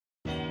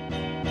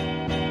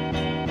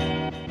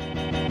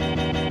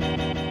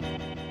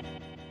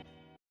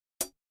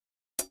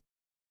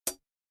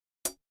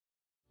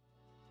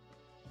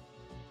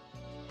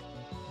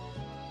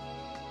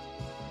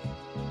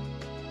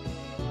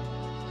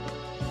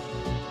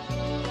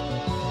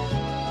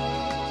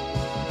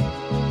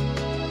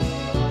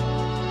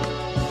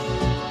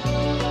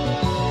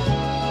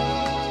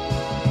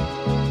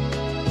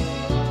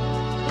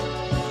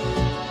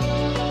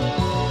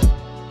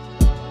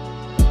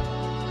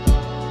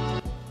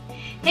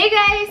Hey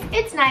guys,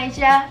 it's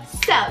Nija.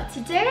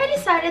 So today I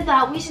decided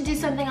that we should do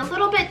something a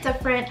little bit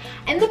different.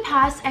 In the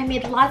past, I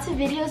made lots of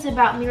videos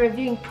about me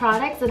reviewing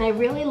products and I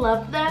really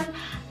loved them.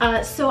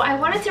 So I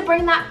wanted to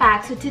bring that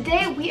back. So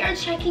today we are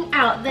checking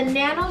out the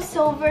Nano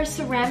Silver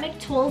Ceramic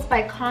Tools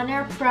by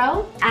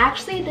ConairPro.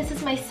 Actually, this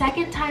is my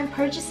second time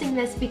purchasing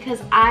this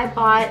because I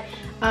bought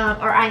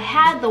I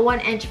had the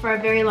 1-inch for a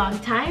very long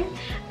time,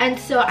 and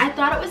so I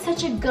thought it was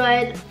such a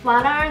good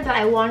flat iron that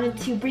I wanted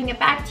to bring it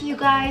back to you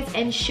guys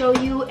and show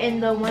you in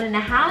the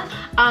 1.5.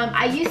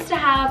 I used to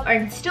have,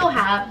 or still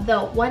have,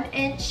 the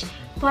 1-inch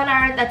flat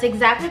iron that's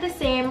exactly the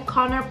same,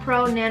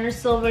 ConairPro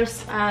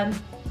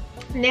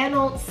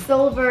Nano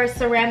Silver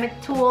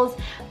Ceramic Tools,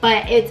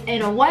 but it's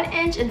in a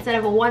 1-inch instead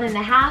of a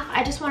 1.5.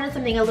 I just wanted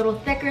something a little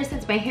thicker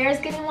since my hair is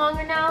getting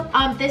longer now.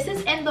 This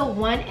is in the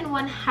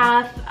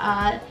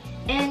 1.5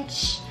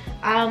 inch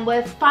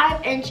with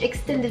 5-inch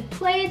extended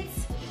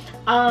plates.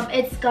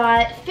 It's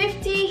got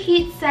 50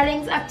 heat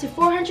settings up to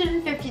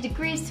 450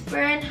 degrees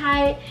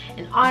Fahrenheit,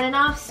 an on and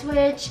off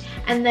switch,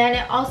 and then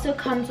it also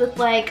comes with,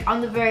 like, on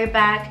the very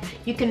back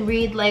you can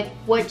read like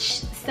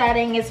which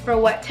setting is for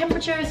what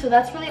temperature, so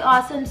that's really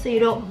awesome so you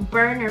don't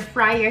burn or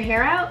fry your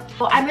hair out.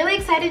 Well, I'm really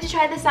excited to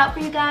try this out for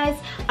you guys.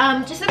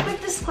 Just a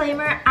quick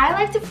disclaimer, I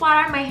like to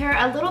flat iron my hair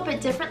a little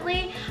bit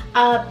differently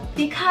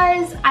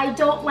because I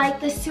don't like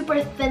the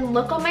super thin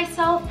look on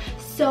myself.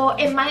 So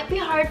it might be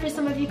hard for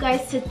some of you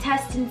guys to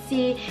test and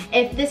see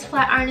if this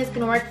flat iron is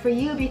going to work for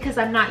you because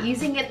I'm not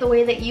using it the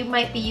way that you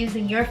might be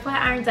using your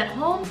flat irons at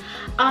home.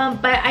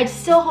 But I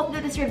still hope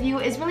that this review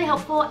is really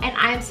helpful and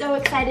I'm so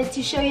excited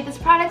to show you this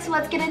product, so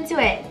let's get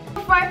into it.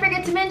 Before I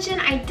forget to mention,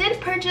 I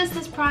did purchase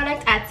this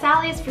product at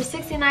Sally's for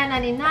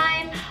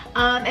 $69.99.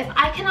 If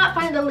I cannot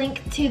find a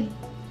link to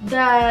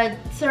the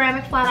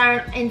ceramic flat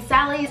iron in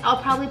Sally's,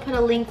 I'll probably put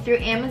a link through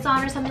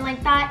Amazon or something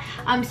like that,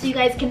 so you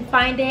guys can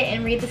find it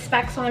and read the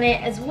specs on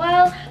it as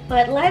well.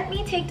 But let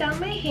me take down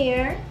my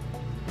hair.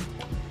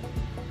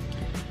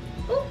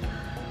 Oop,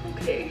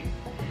 okay,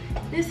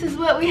 this is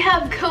what we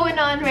have going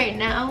on right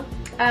now.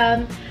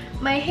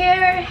 My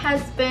hair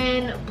has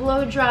been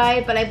blow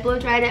dried, but I blow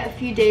dried it a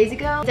few days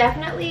ago.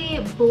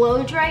 Definitely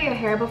blow dry your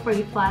hair before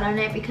you flat iron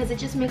it because it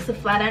just makes the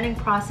flat ironing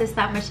process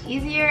that much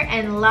easier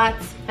and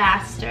lots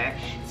faster.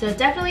 So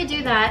definitely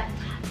do that.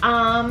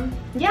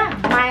 Yeah,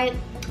 my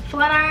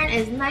flat iron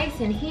is nice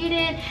and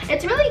heated.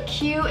 It's really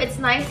cute. It's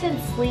nice and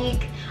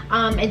sleek.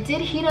 It did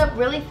heat up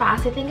really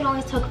fast. I think it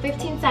only took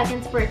 15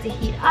 seconds for it to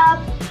heat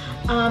up.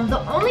 The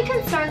only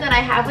concern that I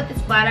have with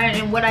this flat iron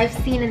and what I've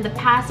seen in the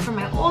past from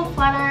my old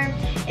flat iron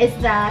is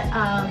that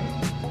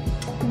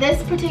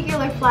this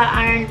particular flat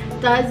iron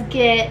does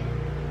get,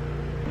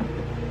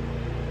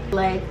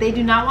 like, they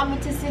do not want me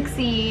to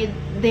succeed.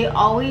 They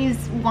always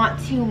want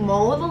to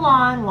mow the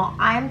lawn while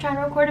I'm trying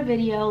to record a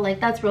video. Like,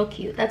 that's real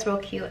cute. That's real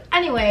cute.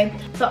 Anyway,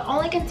 the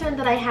only concern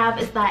that I have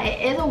is that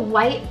it is a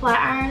white flat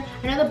iron.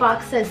 I know the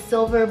box says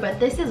silver, but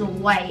this is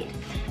white.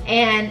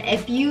 And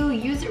if you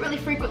use it really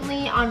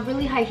frequently on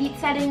really high heat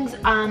settings,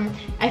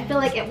 I feel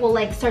like it will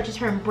like start to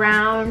turn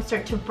brown,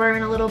 start to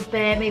burn a little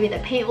bit. Maybe the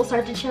paint will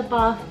start to chip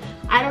off.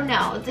 I don't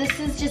know.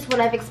 This is just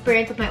what I've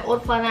experienced with my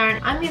old flat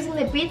iron. I'm using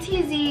the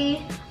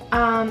BTZ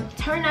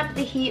Turn Up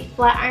the Heat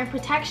Flat Iron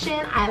Protection.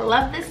 I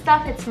love this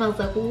stuff. It smells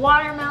like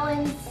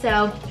watermelons.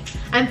 So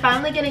I'm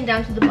finally getting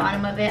down to the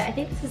bottom of it. I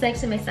think this is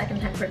actually my second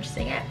time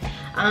purchasing it.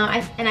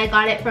 And I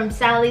got it from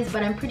Sally's,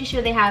 but I'm pretty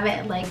sure they have it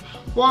at like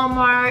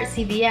Walmart,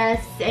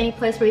 CVS, any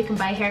place where you can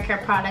buy hair care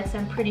products.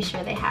 I'm pretty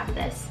sure they have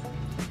this.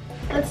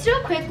 Let's do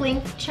a quick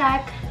length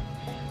check.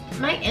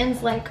 My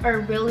ends like are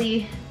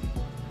really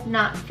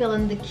not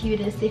feeling the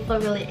cutest. They feel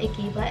really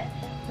icky, but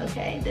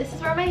okay, this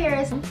is where my hair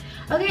is.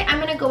 Okay, I'm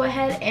gonna go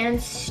ahead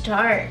and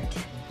start.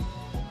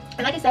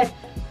 And like I said,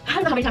 I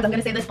don't know how many times I'm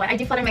gonna say this, but I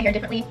do flat iron my hair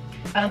differently.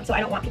 So I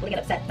don't want people to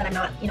get upset that I'm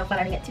not, you know, flat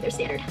ironing it to their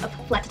standard of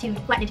flatitude.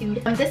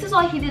 This is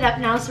all heated up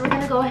now, so we're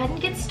gonna go ahead and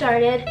get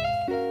started.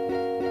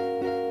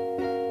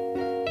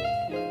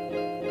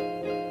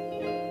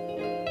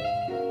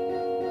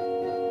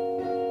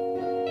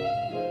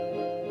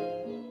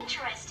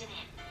 Interested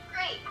in?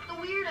 Great, the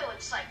Weirdo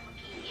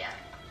Encyclopedia.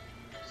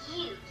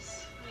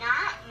 Use,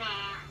 not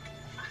math.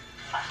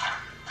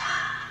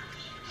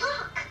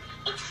 Look,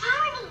 it's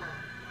funny.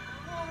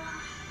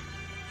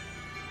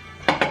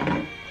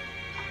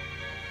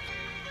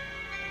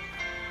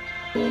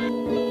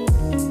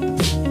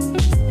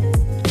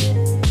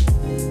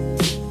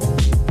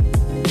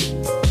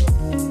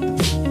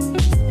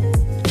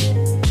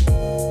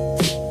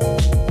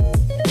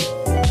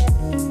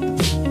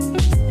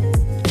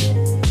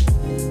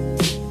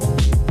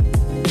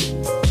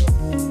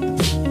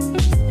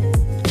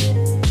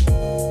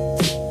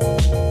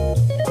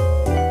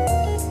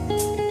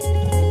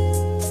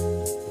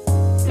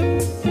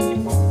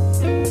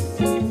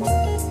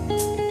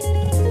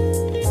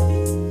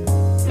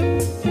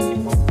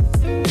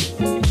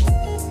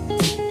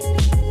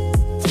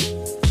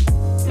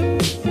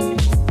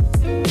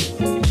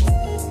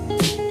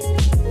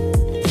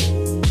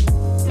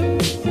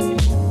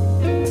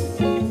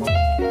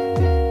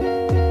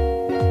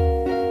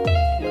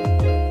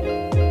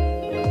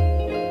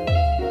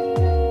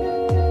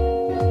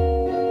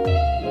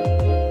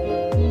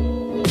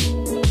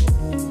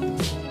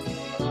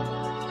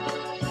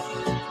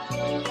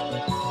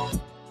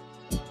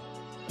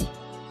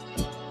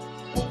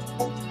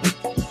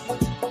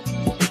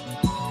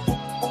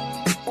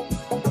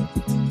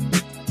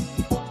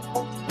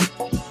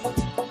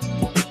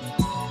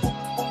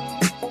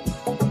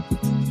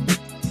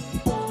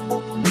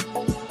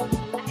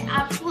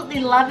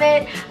 love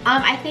it.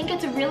 I think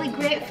it's a really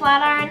great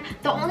flat iron.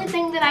 The only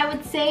thing that I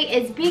would say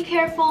is be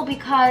careful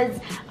because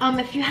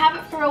if you have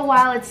it for a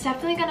while, it's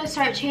definitely going to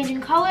start changing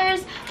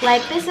colors.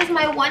 Like this is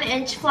my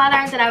 1-inch flat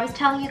iron that I was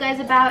telling you guys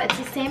about. It's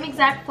the same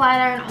exact flat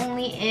iron,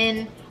 only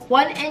in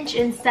 1 inch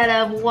instead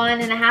of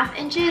 1.5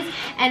 inches,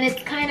 and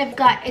it's kind of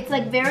got, it's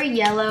like very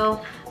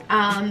yellow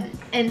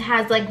and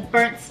has like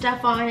burnt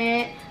stuff on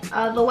it.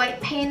 The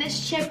white paint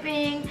is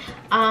chipping.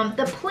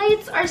 The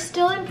plates are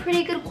still in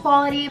pretty good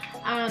quality.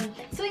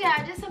 So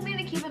yeah, just something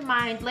to keep in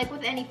mind. Like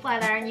with any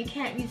flat iron, you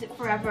can't use it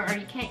forever, or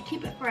you can't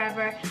keep it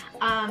forever.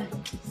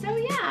 So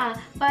yeah,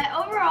 but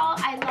overall,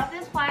 I love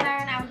this flat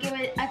iron. I would give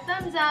it a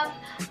thumbs up.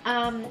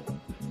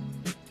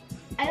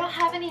 I don't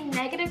have any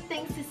negative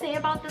things to say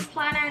about this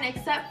flat iron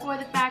except for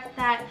the fact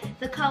that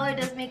the color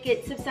does make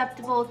it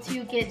susceptible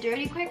to get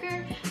dirty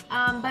quicker.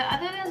 But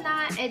other than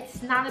that,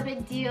 it's not a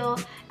big deal.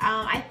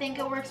 I think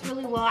it works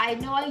really well. I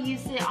know I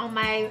used it on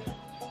my,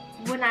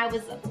 when I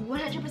was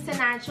 100%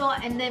 natural,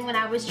 and then when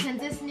I was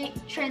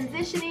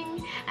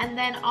transitioning, and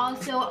then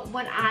also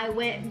when I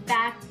went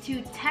back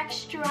to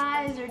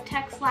texturize or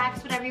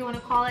Texlax, whatever you want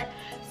to call it.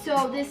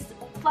 So this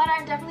flat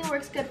iron definitely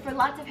works good for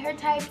lots of hair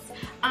types.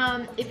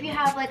 If you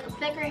have like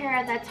thicker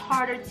hair that's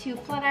harder to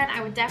flat iron,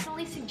 I would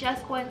definitely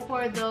suggest going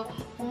for the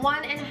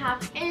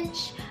 1.5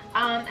 inch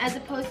as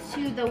opposed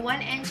to the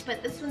 1 inch,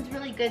 but this one's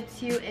really good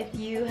too if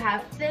you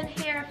have thin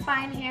hair,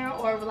 fine hair,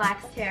 or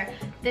relaxed hair.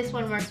 This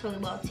one works really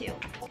well too.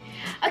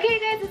 Okay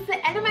guys, this is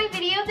the end of my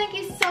video. Thank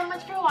you so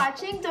much for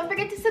watching. Don't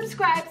forget to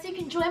subscribe so you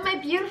can join my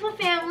beautiful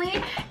family,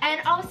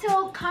 and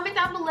also comment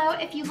down below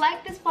if you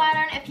like this flat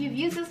iron, if you've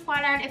used this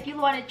flat iron, if you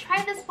want to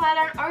try this flat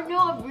iron, or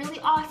know of really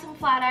awesome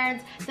flat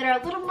irons that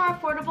are a little more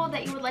affordable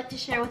that you would like to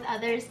share with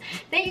others.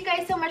 Thank you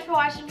guys so much for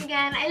watching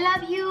again. I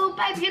love you.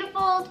 Bye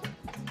beautiful.